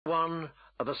One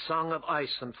of A Song of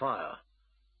Ice and Fire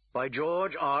by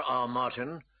George R.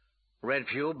 Martin, read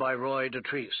for you by Roy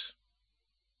Dotrice.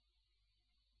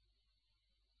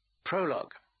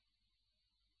 Prologue.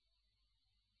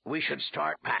 "We should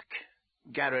start back,"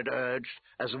 Garrett urged,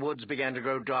 as the woods began to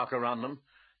grow dark around them.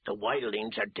 "The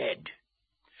wildlings are dead."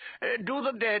 "Do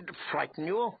the dead frighten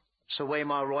you?" Sir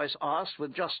Waymar Royce asked,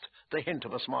 with just the hint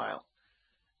of a smile.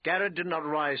 Garrett did not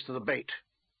rise to the bait.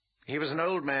 He was an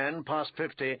old man, past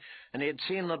 50, and he had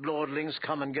seen the lordlings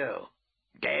come and go.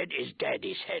 "Dead is dead,"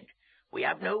 he said. "We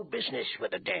have no business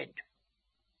with the dead."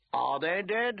 "Are they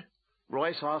dead?"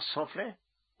 Royce asked softly.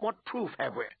 "What proof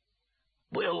have we?"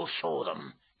 "Will saw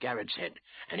them," Garrett said,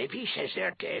 "and if he says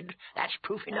they're dead, that's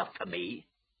proof enough for me."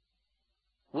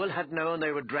 Will had known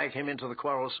they would drag him into the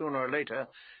quarrel sooner or later.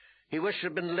 He wished it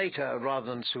had been later rather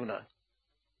than sooner.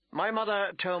 "My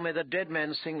mother told me that dead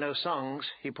men sing no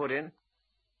songs," he put in.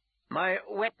 "My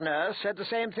wet nurse said the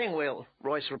same thing, Will,"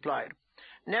 Royce replied.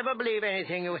 "Never believe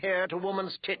anything you hear at a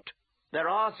woman's tit. There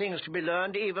are things to be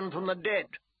learned even from the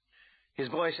dead." His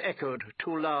voice echoed,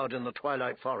 too loud in the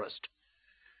twilight forest.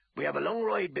 "We have a long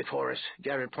ride before us,"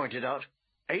 Garrett pointed out.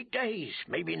 8 days,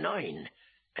 maybe 9,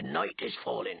 and night is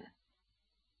falling.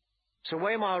 Sir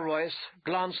Waymar Royce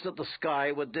glanced at the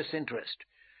sky with disinterest.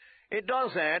 "It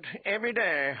does that every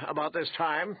day about this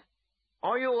time.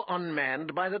 Are you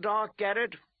unmanned by the dark,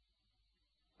 Garrett?"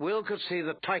 Will could see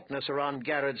the tightness around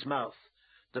Garrett's mouth,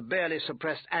 the barely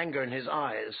suppressed anger in his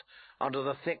eyes, under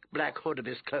the thick black hood of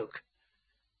his cloak.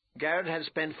 Garrett had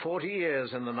spent 40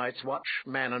 years in the Night's Watch,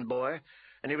 man and boy,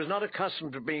 and he was not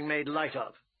accustomed to being made light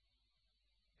of.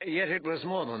 Yet it was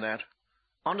more than that.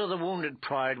 Under the wounded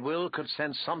pride, Will could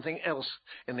sense something else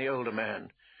in the older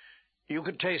man. You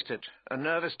could taste it, a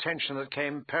nervous tension that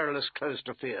came perilously close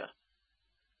to fear.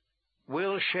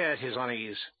 Will shared his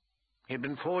unease. He had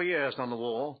been 4 years on the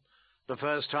wall. The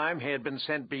first time he had been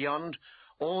sent beyond,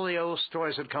 all the old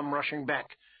stories had come rushing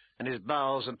back, and his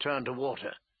bowels had turned to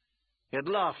water. He had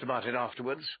laughed about it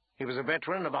afterwards. He was a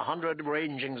veteran of 100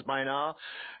 rangings by now,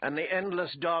 and the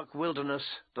endless dark wilderness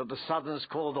that the Southerns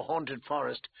call the haunted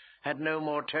forest had no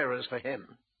more terrors for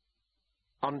him.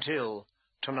 Until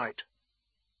tonight.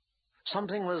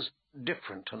 Something was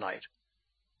different tonight.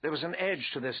 There was an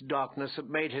edge to this darkness that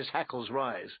made his hackles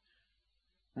rise.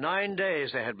 9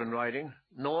 days they had been riding,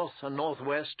 north and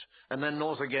northwest, and then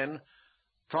north again,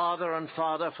 farther and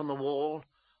farther from the wall,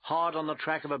 hard on the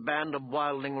track of a band of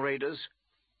wildling raiders.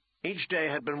 Each day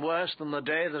had been worse than the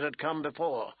day that had come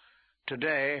before.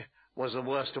 Today was the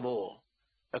worst of all.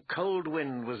 A cold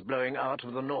wind was blowing out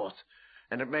of the north,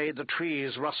 and it made the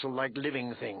trees rustle like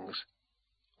living things.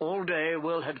 All day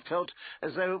Will had felt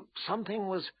as though something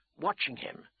was watching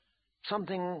him,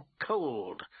 something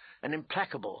cold and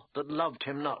implacable that loved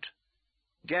him not.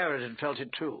 Garrett had felt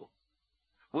it too.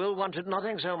 Will wanted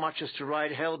nothing so much as to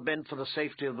ride hell-bent for the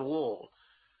safety of the wall,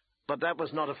 but that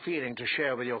was not a feeling to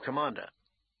share with your commander,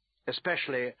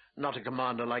 especially not a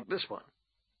commander like this one.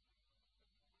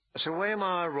 Sir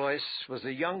Waymar Royce was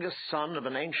the youngest son of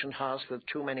an ancient house with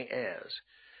too many heirs.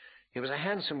 He was a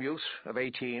handsome youth of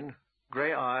 18,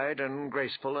 grey-eyed and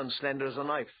graceful and slender as a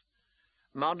knife.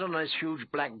 Mounted on his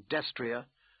huge black destrier,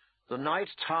 the knight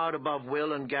towered above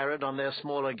Will and Garrett on their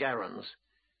smaller garrons.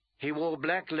 He wore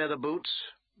black leather boots,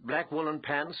 black woolen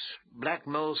pants, black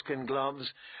moleskin gloves,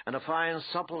 and a fine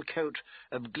supple coat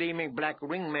of gleaming black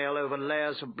ringmail over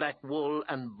layers of black wool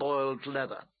and boiled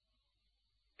leather.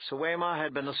 Sir Waymar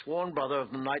had been a sworn brother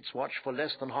of the Night's Watch for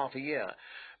less than half a year,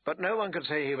 but no one could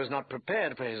say he was not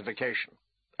prepared for his vacation,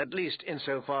 at least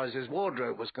insofar as his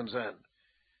wardrobe was concerned.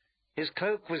 His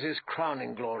cloak was his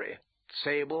crowning glory,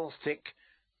 sable, thick,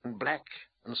 and black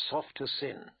and soft as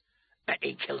sin. "Bet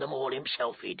he killed them all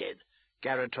himself, he did,"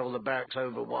 Garrett told the barracks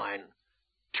over wine.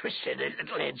 "Twisted their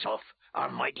little heads off, our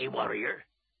mighty warrior."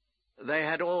 They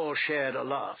had all shared a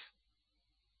laugh.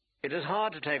 It is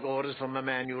hard to take orders from a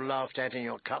man you laughed at in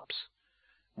your cups,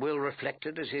 Will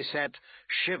reflected as he sat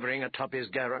shivering atop his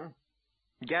garron.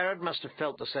 Garrett must have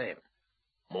felt the same.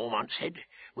 "Mormont said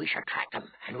we should track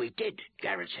them, and we did,"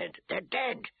 Garrett said. "They're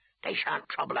dead. They shan't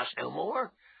trouble us no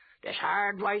more. There's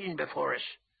hard riding before us.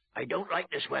 I don't like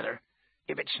this weather.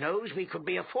 If it snows, we could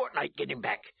be a fortnight getting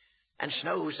back, and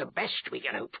snow's the best we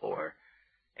can hope for.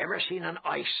 Ever seen an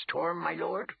ice storm, my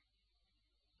lord?"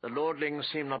 The lordling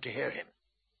seemed not to hear him.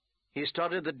 He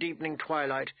studied the deepening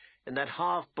twilight in that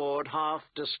half-bored,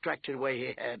 half-distracted way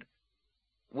he had.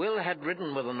 Will had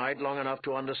ridden with the knight long enough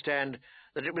to understand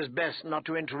that it was best not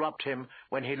to interrupt him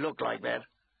when he looked like that.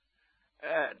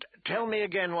 Tell me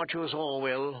again what you saw,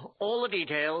 Will. All the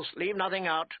details. Leave nothing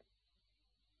out."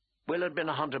 Will had been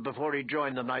a hunter before he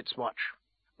joined the Night's Watch.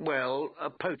 Well,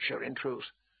 a poacher, in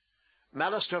truth.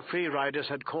 Mallister free-riders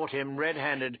had caught him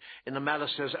red-handed in the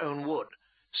Mallister's own wood,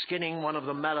 skinning one of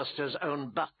the Mallister's own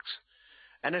bucks,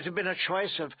 and it had been a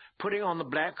choice of putting on the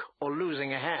black or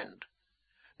losing a hand.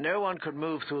 No one could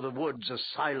move through the woods as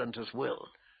silent as Will,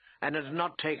 and it had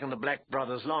not taken the Black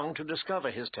brothers long to discover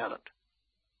his talent.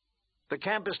 "The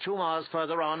camp is 2 miles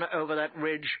further on, over that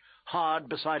ridge, hard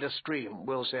beside a stream,"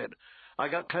 Will said. "I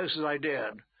got close as I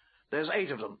dared. There's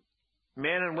 8 of them,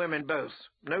 men and women both.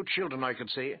 No children I could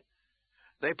see.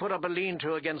 They put up a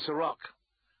lean-to against the rock.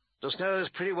 The snow has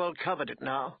pretty well covered it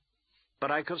now, but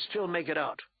I could still make it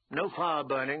out. No fire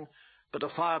burning, but the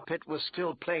fire pit was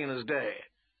still plain as day.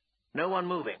 No one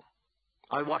moving.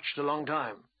 I watched a long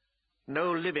time.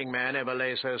 No living man ever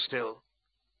lay so still."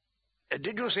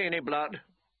 "Did you see any blood?"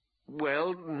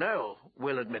 "Well, no,"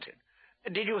 Will admitted.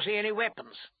 "Did you see any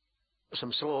weapons?"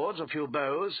 "Some swords, a few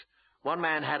bows. One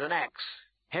man had an axe,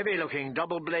 heavy-looking,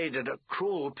 double-bladed, a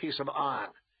cruel piece of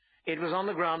iron. It was on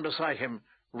the ground beside him,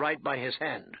 right by his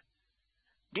hand."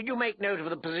 "Did you make note of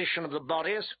the position of the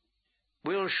bodies?"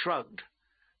 Will shrugged.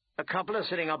 "A couple are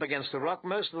sitting up against the rock,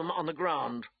 most of them on the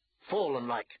ground,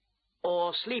 fallen-like."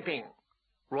 "Or sleeping,"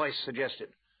 Royce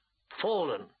suggested.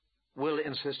 "Fallen," Will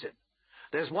insisted.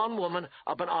 "There's one woman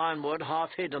up an ironwood,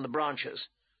 half hid in the branches.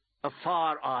 A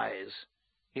far eyes."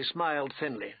 He smiled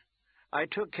thinly. "I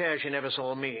took care she never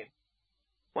saw me.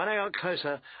 When I got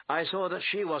closer, I saw that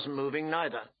she wasn't moving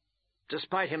neither."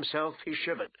 Despite himself, he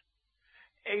shivered.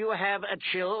 "You have a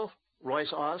chill?"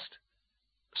 Royce asked.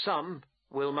 "Some,"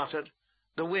 Will muttered.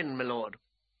 "The wind, my lord."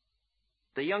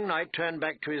 The young knight turned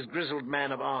back to his grizzled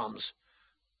man-of-arms.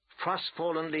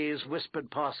 Frost-fallen leaves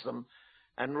whispered past them,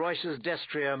 and Royce's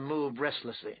destrier moved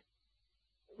restlessly.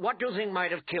 "What do you think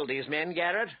might have killed these men,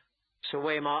 Garrett?" Sir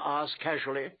Waymar asked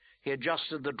casually. He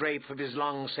adjusted the drape of his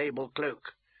long sable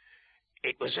cloak.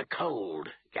 "It was a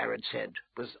cold," Garrett said,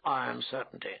 with iron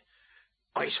certainty.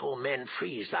 "I saw men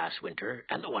freeze last winter,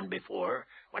 and the one before,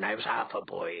 when I was half a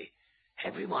boy.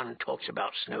 Everyone talks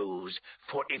about snows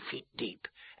 40 feet deep,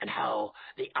 and how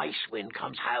the ice wind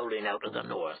comes howling out of the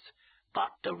north.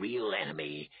 But the real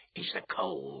enemy is the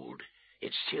cold.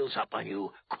 It steals up on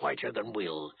you quieter than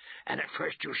will, and at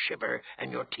first you shiver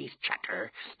and your teeth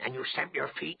chatter, and you stamp your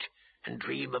feet and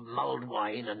dream of mulled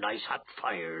wine and nice hot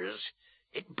fires.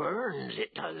 It burns,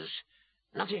 it does.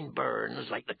 Nothing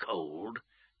burns like the cold,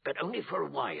 but only for a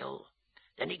while.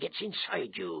 Then it gets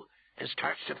inside you and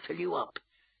starts to fill you up.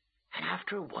 And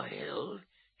after a while,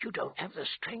 you don't have the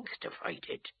strength to fight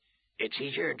it. It's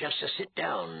easier just to sit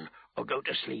down or go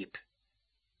to sleep.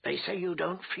 They say you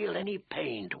don't feel any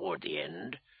pain toward the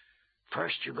end.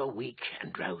 First you go weak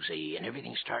and drowsy, and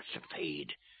everything starts to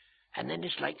fade. And then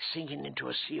it's like sinking into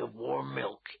a sea of warm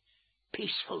milk.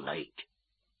 Peaceful like."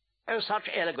 "Oh, such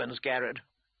elegance, Garrett,"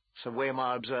 Sir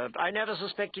Waymar observed. "I never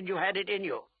suspected you had it in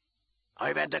you."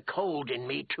 "I've had the cold in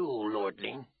me, too,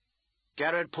 lordling."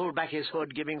 Garrett pulled back his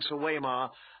hood, giving Sir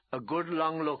Waymar a good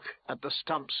long look at the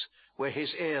stumps where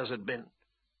his ears had been.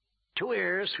 "2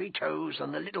 ears, 3 toes,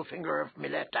 and the little finger of my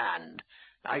left hand.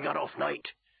 I got off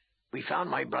light. We found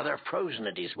my brother frozen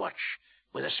at his watch,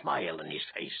 with a smile on his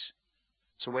face."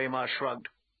 Sir Waymar shrugged.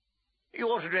 "You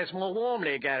ought to dress more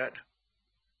warmly, Garrett."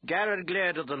 Garrett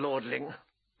glared at the lordling.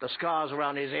 The scars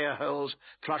around his ear holes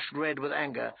flushed red with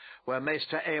anger, where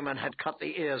Maester Aemon had cut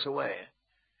the ears away.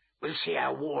 "We'll see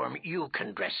how warm you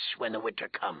can dress when the winter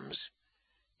comes."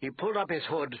 He pulled up his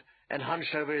hood and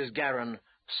hunched over his garron,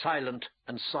 silent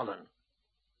and sullen.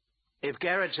 If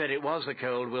Garrett said it was the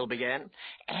cold, Will began.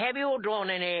 "Have you drawn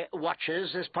any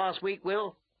watches this past week,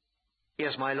 Will?"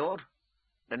 "Yes, my lord.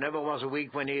 There never was a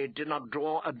week when he did not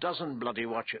draw a dozen bloody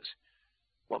watches.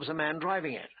 What was the man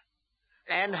driving at?"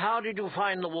 "And how did you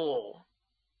find the wall?"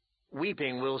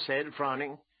 "Weeping," Will said,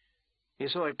 frowning. He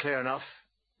saw it clear enough,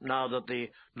 now that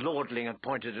the lordling had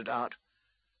pointed it out.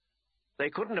 They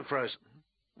couldn't have frozen,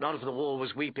 not if the wall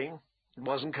was weeping. It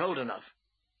wasn't cold enough.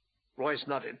 Royce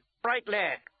nodded. "Bright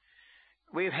lad.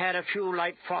 We've had a few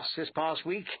light frosts this past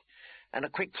week, and a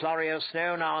quick flurry of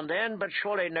snow now and then, but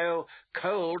surely no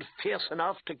cold fierce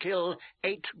enough to kill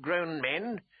 8 grown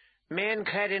men. Men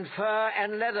clad in fur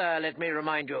and leather, let me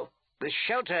remind you, with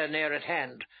shelter near at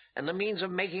hand, and the means of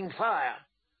making fire."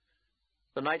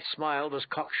 The knight's smile was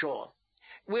cocksure.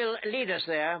 "Will lead us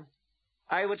there.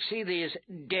 I would see these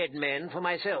dead men for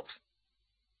myself."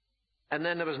 And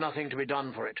then there was nothing to be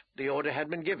done for it. The order had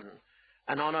been given,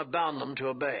 and honour bound them to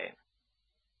obey.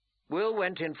 Will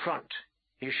went in front,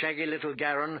 his shaggy little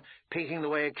garron picking the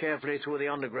way carefully through the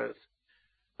undergrowth.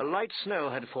 A light snow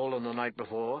had fallen the night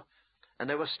before, and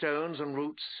there were stones and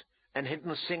roots and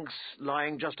hidden sinks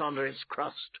lying just under its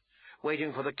crust,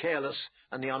 waiting for the careless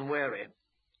and the unwary.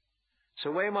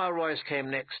 Sir Waymar Royce came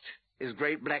next, his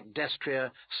great black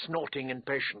destrier snorting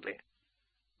impatiently.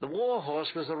 The war horse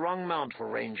was the wrong mount for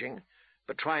ranging,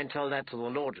 but try and tell that to the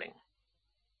lordling.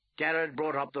 Garrett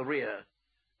brought up the rear.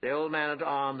 The old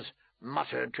man-at-arms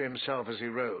muttered to himself as he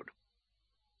rode.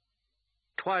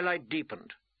 Twilight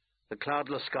deepened. The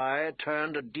cloudless sky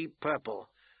turned a deep purple,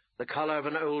 the color of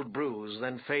an old bruise,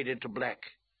 then faded to black.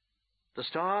 The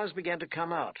stars began to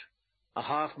come out. A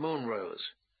half-moon rose.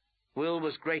 Will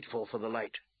was grateful for the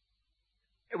light.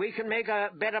 "We can make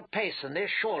a better pace than this,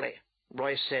 surely,"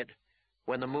 Royce said,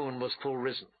 when the moon was full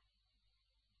risen.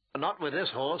 "Not with this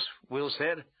horse," Will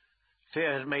said.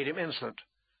 Fear had made him insolent.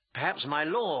 Perhaps my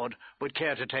lord would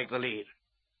care to take the lead.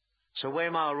 Sir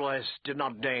Waymar Royce did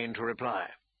not deign to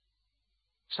reply.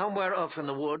 Somewhere off in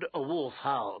the wood a wolf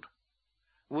howled.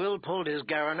 Will pulled his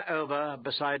garron over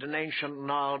beside an ancient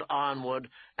gnarled ironwood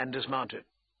and dismounted.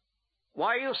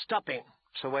 "Why are you stopping?"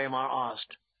 Sir Waymar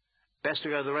asked. "Best to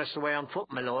go the rest of the way on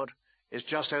foot, my lord. It's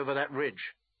just over that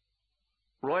ridge."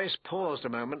 Royce paused a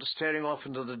moment, staring off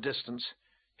into the distance,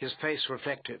 his face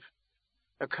reflective.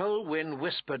 A cold wind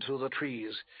whispered through the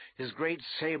trees. His great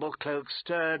sable cloak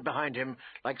stirred behind him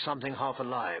like something half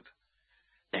alive.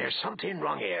 "There's something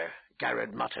wrong here,"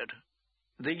 Garrett muttered.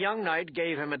 The young knight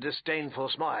gave him a disdainful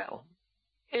smile.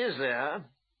 "Is there?"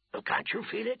 "Oh, can't you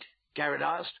feel it?" Garrett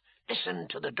asked. "Listen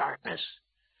to the darkness."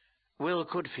 Will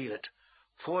could feel it.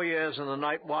 4 years in the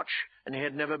night watch, and he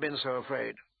had never been so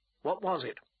afraid. What was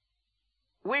it?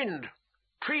 "Wind!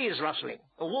 Trees rustling!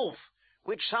 A wolf!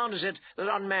 Which sound is it that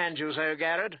unmanned you, Sir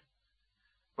Garrett?"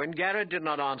 When Garrett did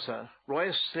not answer,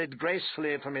 Royce slid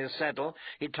gracefully from his saddle.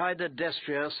 He tied the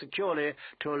destrier securely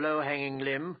to a low-hanging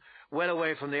limb, well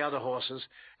away from the other horses,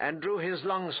 and drew his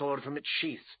longsword from its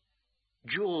sheath.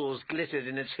 Jewels glittered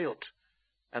in its hilt,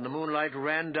 and the moonlight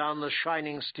ran down the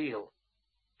shining steel.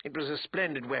 It was a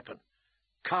splendid weapon,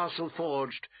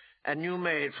 castle-forged and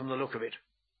new-made from the look of it.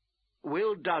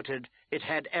 Will doubted it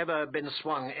had ever been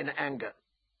swung in anger.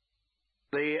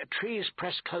 "The trees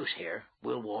press close here,"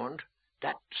 Will warned.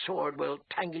 "That sword will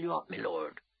tangle you up, my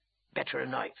lord. Better a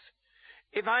knife."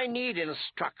 "If I need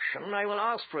instruction, I will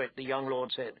ask for it," the young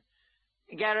lord said.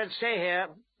 "Garrett, stay here.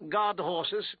 Guard the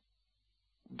horses."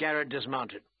 Garrett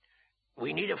dismounted.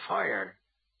 "We need a fire.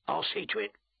 I'll see to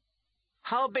it."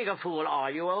 "How big a fool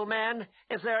are you, old man?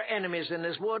 If there are enemies in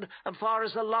this wood, a fire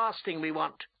is the last thing we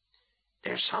want."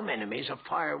 "There's some enemies a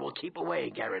fire will keep away,"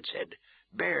 Garrett said.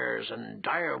 "Bears and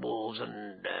dire wolves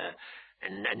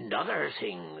and other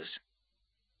things."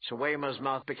 Sir Waymar's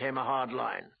mouth became a hard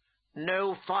line.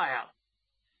 "No fire."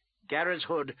 Garrett's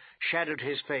hood shadowed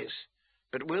his face,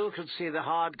 but Will could see the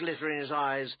hard glitter in his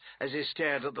eyes as he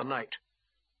stared at the knight.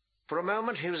 For a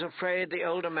moment he was afraid the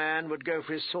older man would go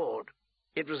for his sword.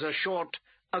 It was a short,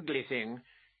 ugly thing,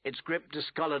 its grip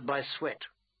discoloured by sweat,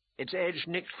 its edge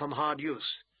nicked from hard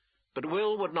use. But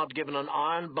Will would not give an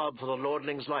iron bob for the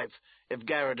lordling's life if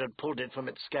Garrett had pulled it from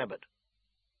its scabbard.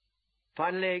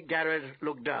 Finally Garrett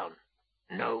looked down.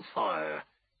 "No fire,"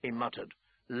 he muttered,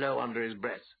 low under his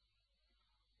breath.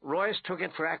 Royce took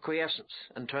it for acquiescence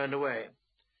and turned away.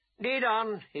 "Lead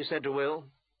on," he said to Will.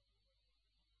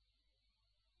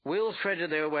 Will threaded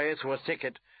their way through a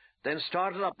thicket, then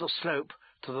started up the slope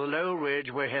to the low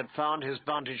ridge where he had found his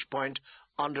vantage point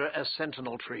under a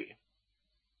sentinel tree.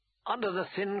 Under the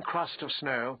thin crust of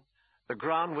snow, the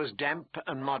ground was damp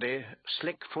and muddy,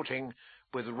 slick footing,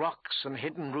 with rocks and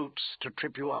hidden roots to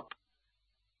trip you up.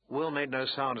 Will made no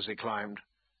sound as he climbed.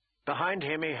 Behind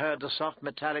him he heard the soft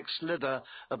metallic slither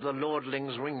of the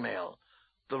lordling's ringmail,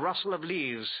 the rustle of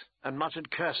leaves, and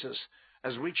muttered curses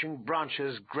as reaching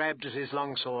branches grabbed at his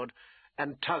longsword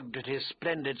and tugged at his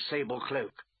splendid sable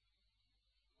cloak.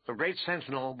 The great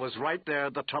sentinel was right there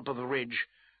at the top of the ridge,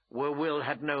 where Will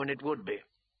had known it would be,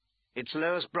 its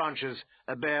lowest branches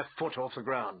a bare foot off the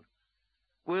ground.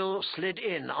 Will slid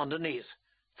in underneath,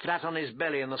 flat on his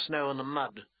belly in the snow and the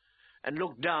mud, and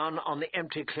looked down on the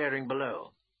empty clearing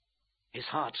below. His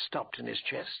heart stopped in his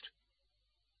chest.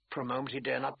 For a moment he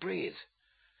dared not breathe.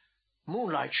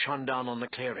 Moonlight shone down on the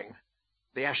clearing,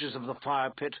 the ashes of the fire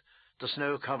pit, the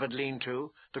snow-covered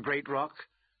lean-to, the great rock,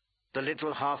 the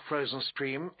little half-frozen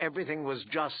stream. Everything was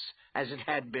just as it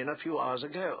had been a few hours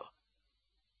ago.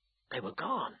 They were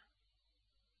gone.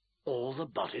 All the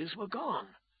bodies were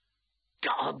gone.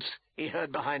 "Gods!" he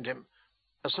heard behind him.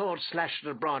 A sword slashed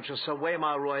at a branch as Sir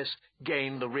Waymar Royce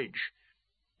gained the ridge.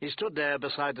 He stood there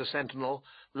beside the sentinel,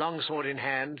 longsword in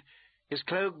hand, his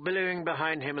cloak billowing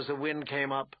behind him as the wind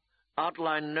came up,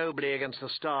 outlined nobly against the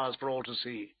stars for all to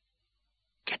see.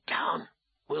 "Get down,"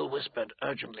 Will whispered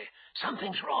urgently.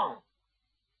 "Something's wrong."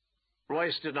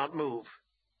 Royce did not move.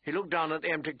 He looked down at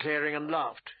the empty clearing and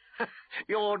laughed.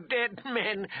 Your dead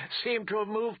men seem to have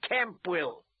moved camp,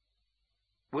 Will.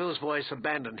 Will's voice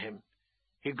abandoned him.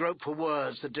 He groped for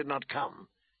words that did not come.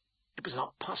 It was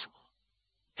not possible.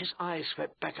 His eyes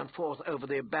swept back and forth over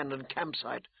the abandoned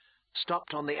campsite,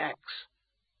 stopped on the axe,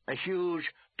 a huge,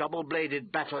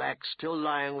 double-bladed battle axe still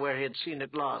lying where he had seen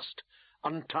it last,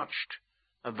 untouched,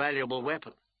 a valuable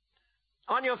weapon.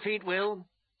 "On your feet, Will,"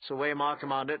 Sir Waymar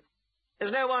commanded.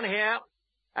 "There's no one here.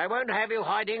 I won't have you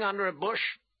hiding under a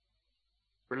bush."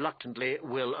 Reluctantly,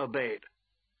 Will obeyed.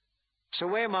 Sir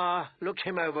Waymar looked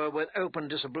him over with open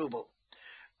disapproval.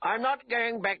 "I'm not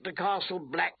going back to Castle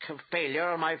Black of failure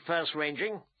on my first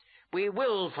ranging. We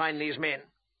will find these men."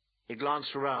 He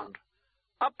glanced around.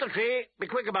 "Up the tree. Be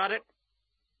quick about it.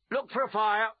 Look for a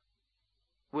fire."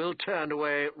 Will turned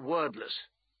away wordless.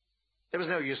 There was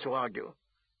no use to argue.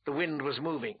 The wind was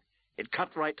moving. It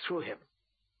cut right through him.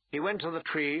 He went to the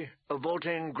tree, a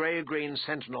vaulting grey-green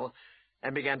sentinel,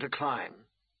 and began to climb.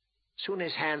 Soon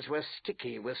his hands were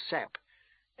sticky with sap,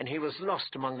 and he was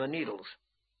lost among the needles.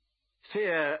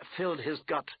 Fear filled his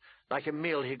gut like a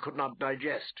meal he could not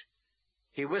digest.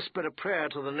 He whispered a prayer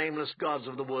to the nameless gods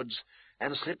of the woods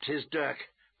and slipped his dirk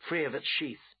free of its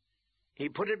sheath. He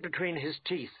put it between his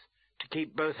teeth to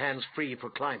keep both hands free for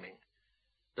climbing.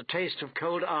 The taste of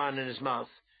cold iron in his mouth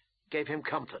gave him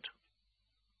comfort.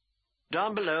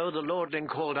 Down below, the lordling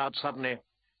called out suddenly,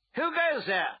 "Who goes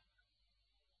there?"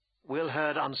 Will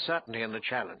heard uncertainty in the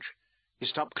challenge. He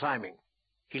stopped climbing.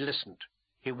 He listened.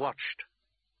 He watched.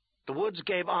 The woods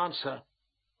gave answer,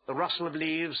 the rustle of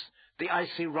leaves, the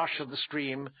icy rush of the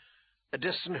stream, a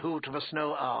distant hoot of a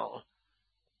snow owl.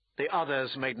 The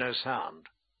others made no sound.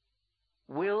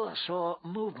 Will saw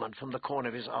movement from the corner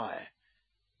of his eye,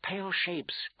 pale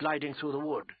shapes gliding through the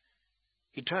wood.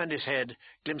 He turned his head,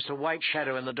 glimpsed a white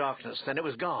shadow in the darkness, then it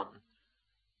was gone.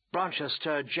 Branches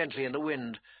stirred gently in the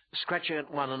wind, scratching at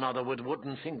one another with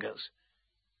wooden fingers.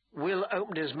 Will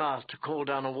opened his mouth to call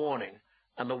down a warning,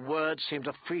 and the words seemed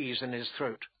to freeze in his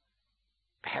throat.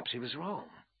 Perhaps he was wrong.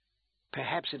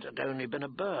 Perhaps it had only been a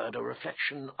bird, a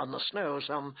reflection on the snow,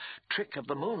 some trick of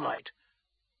the moonlight.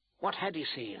 What had he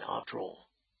seen, after all?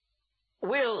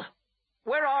 "Will,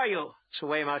 where are you?" Sir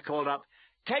Waymar called up.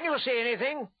 "Can you see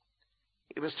anything?"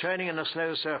 He was turning in a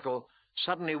slow circle,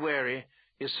 suddenly wary,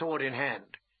 his sword in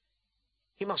hand.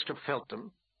 He must have felt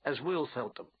them, as Will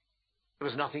felt them. There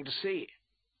was nothing to see.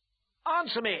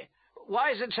 "Answer me!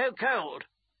 Why is it so cold?"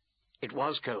 It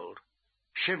was cold.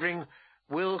 Shivering,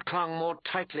 Will clung more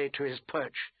tightly to his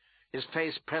perch, his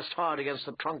face pressed hard against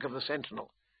the trunk of the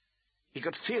sentinel. He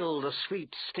could feel the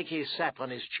sweet, sticky sap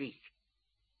on his cheek.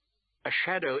 A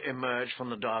shadow emerged from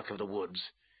the dark of the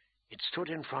woods. It stood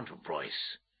in front of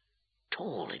Royce.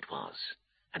 Tall it was,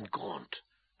 and gaunt,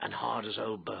 and hard as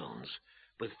old bones,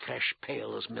 with flesh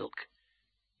pale as milk.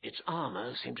 Its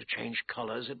armor seemed to change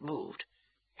color as it moved.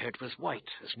 Here it was white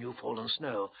as new-fallen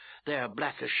snow, there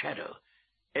black as shadow,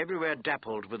 everywhere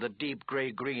dappled with the deep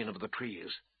grey-green of the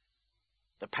trees.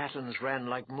 The patterns ran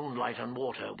like moonlight on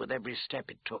water with every step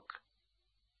it took.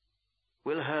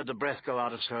 Will heard the breath go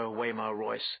out of Sir Waymar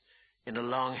Royce in a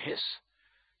long hiss.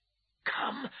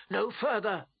 "Come no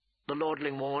further," the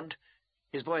lordling warned.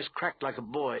 His voice cracked like a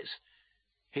boy's.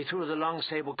 He threw the long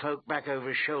sable cloak back over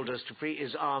his shoulders to free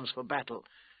his arms for battle,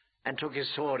 and took his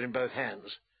sword in both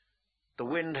hands. The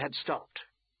wind had stopped.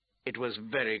 It was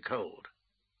very cold.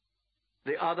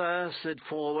 The other slid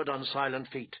forward on silent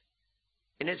feet.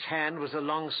 In its hand was a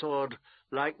long sword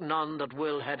like none that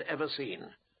Will had ever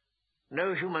seen.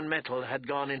 No human metal had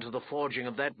gone into the forging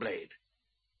of that blade.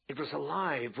 It was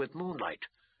alive with moonlight,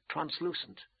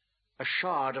 translucent, a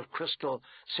shard of crystal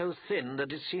so thin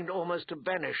that it seemed almost to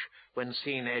vanish when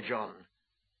seen edge on.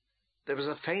 There was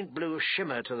a faint blue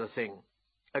shimmer to the thing,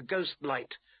 a ghost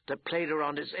light that played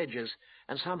around its edges,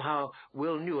 and somehow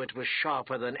Will knew it was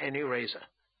sharper than any razor.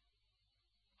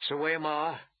 Sir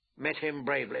Waymar met him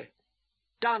bravely.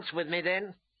 "Dance with me,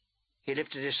 then." He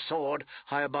lifted his sword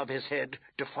high above his head,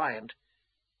 defiant.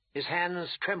 His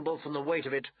hands trembled from the weight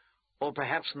of it, or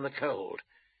perhaps from the cold.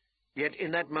 Yet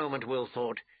in that moment, Will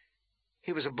thought,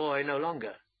 he was a boy no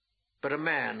longer, but a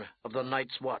man of the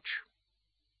night's watch.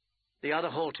 The other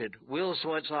halted. Will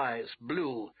saw its eyes,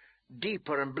 blue,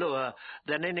 deeper and bluer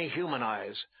than any human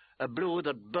eyes, a blue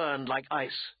that burned like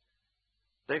ice.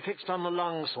 They fixed on the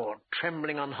longsword,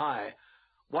 trembling on high,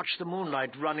 watched the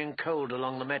moonlight running cold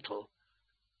along the metal.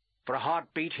 For a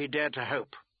heartbeat he dared to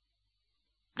hope.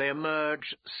 They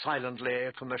emerged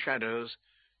silently from the shadows,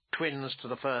 twins to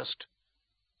the first.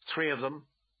 3 of them,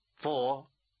 4,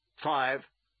 5.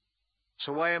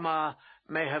 Sir Waymar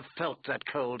may have felt that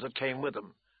cold that came with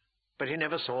them, but he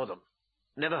never saw them,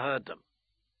 never heard them.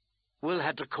 Will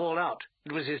had to call out.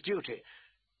 It was his duty,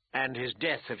 and his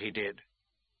death if he did.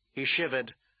 He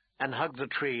shivered and hugged the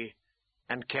tree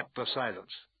and kept the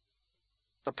silence.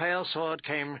 The pale sword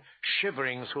came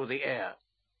shivering through the air.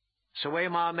 Sir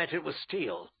Waymar met it with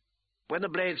steel. When the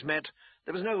blades met,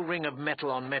 there was no ring of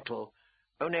metal on metal,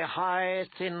 only a high,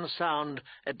 thin sound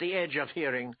at the edge of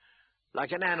hearing,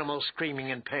 like an animal screaming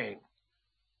in pain.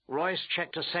 Royce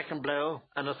checked a second blow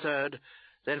and a third,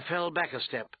 then fell back a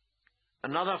step.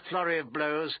 Another flurry of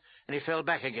blows, and he fell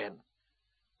back again.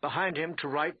 Behind him, to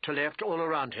right, to left, all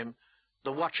around him,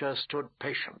 the watcher stood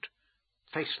patient,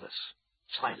 faceless,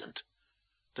 silent,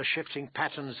 the shifting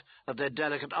patterns of their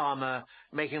delicate armor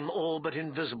making them all but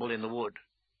invisible in the wood.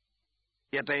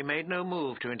 Yet they made no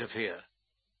move to interfere.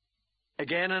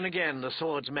 Again and again the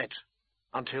swords met,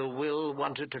 until Will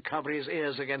wanted to cover his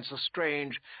ears against the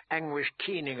strange, anguished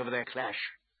keening of their clash.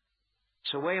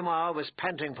 Sir Waymar was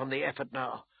panting from the effort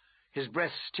now, his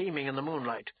breath steaming in the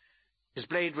moonlight. His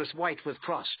blade was white with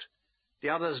frost. The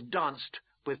others danced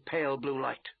with pale blue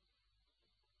light.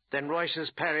 Then Royce's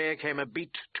parry came a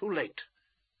beat too late.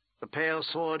 The pale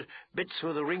sword bit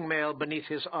through the ring-mail beneath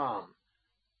his arm.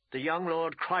 The young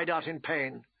lord cried out in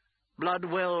pain. Blood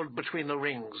welled between the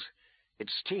rings. It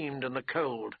steamed in the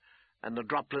cold, and the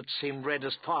droplets seemed red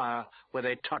as fire where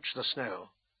they touched the snow.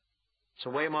 Sir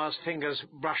Waymar's fingers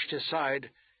brushed his side.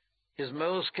 His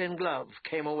moleskin glove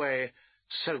came away,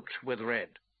 soaked with red.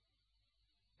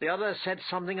 The other said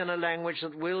something in a language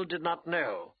that Will did not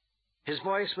know. His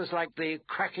voice was like the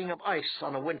cracking of ice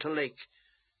on a winter lake,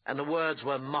 and the words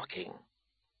were mocking.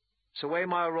 Sir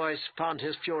Waymar Royce found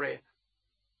his fury.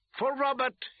 "For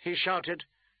Robert!" he shouted,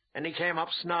 and he came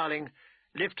up snarling,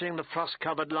 lifting the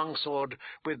frost-covered longsword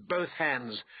with both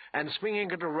hands and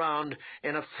swinging it around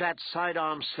in a flat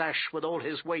sidearm slash with all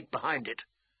his weight behind it.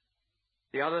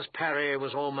 The other's parry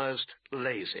was almost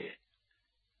lazy.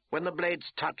 When the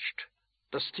blades touched,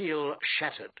 the steel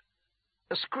shattered.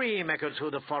 A scream echoed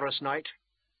through the forest night,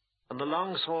 and the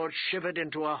longsword shivered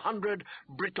into 100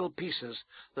 brittle pieces,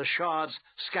 the shards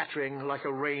scattering like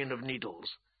a rain of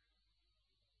needles.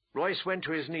 Royce went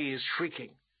to his knees,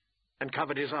 shrieking, and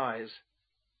covered his eyes.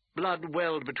 Blood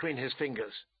welled between his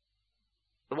fingers.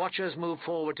 The watchers moved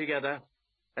forward together,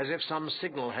 as if some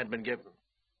signal had been given.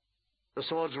 The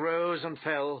swords rose and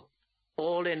fell,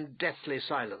 all in deathly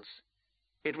silence.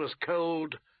 It was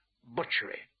cold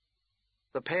butchery.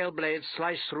 The pale blade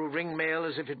sliced through ring-mail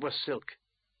as if it were silk.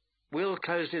 Will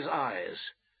closed his eyes.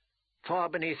 Far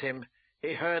beneath him,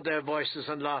 he heard their voices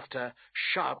and laughter,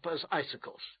 sharp as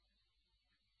icicles.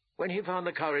 When he found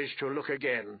the courage to look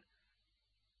again,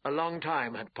 a long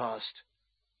time had passed,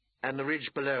 and the ridge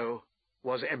below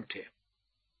was empty.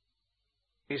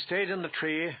 He stayed in the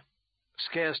tree,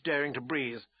 scarce daring to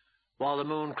breathe, while the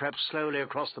moon crept slowly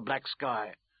across the black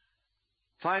sky.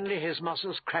 Finally, his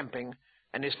muscles cramping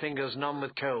and his fingers numb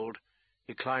with cold,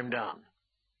 he climbed down.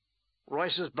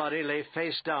 Royce's body lay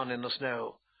face down in the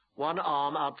snow, one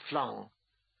arm outflung.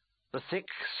 The thick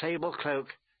sable cloak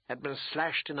had been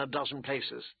slashed in a dozen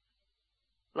places.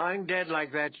 Lying dead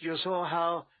like that, you saw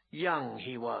how young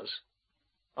he was,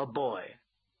 a boy.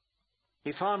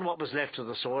 He found what was left of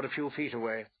the sword a few feet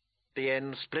away, the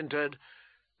end splintered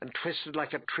and twisted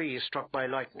like a tree struck by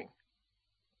lightning.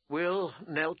 Will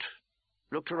knelt,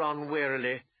 looked around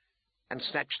wearily, and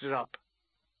snatched it up.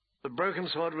 The broken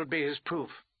sword would be his proof.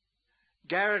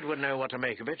 Garrett would know what to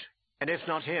make of it, and if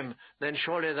not him, then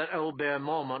surely that old bear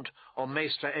Mormont or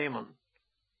Maester Aemon.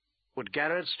 Would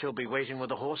Garrett still be waiting with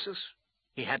the horses?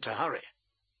 He had to hurry.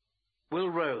 Will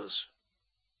rose.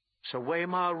 Sir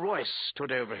Waymar Royce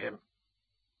stood over him.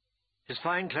 His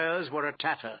fine clothes were a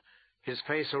tatter, his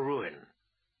face a ruin.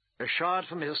 A shard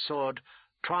from his sword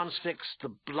transfixed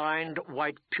the blind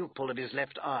white pupil of his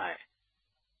left eye.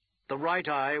 The right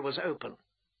eye was open.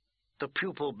 The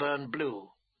pupil burned blue.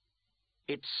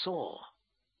 It saw.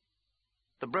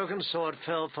 The broken sword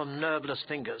fell from nerveless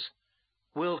fingers.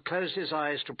 Will closed his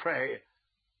eyes to pray.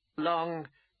 Long,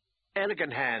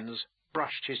 elegant hands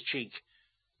brushed his cheek,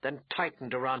 then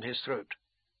tightened around his throat.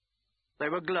 They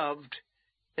were gloved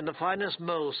in the finest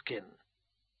moleskin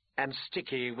and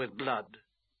sticky with blood.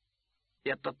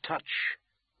 Yet the touch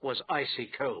was icy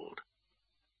cold.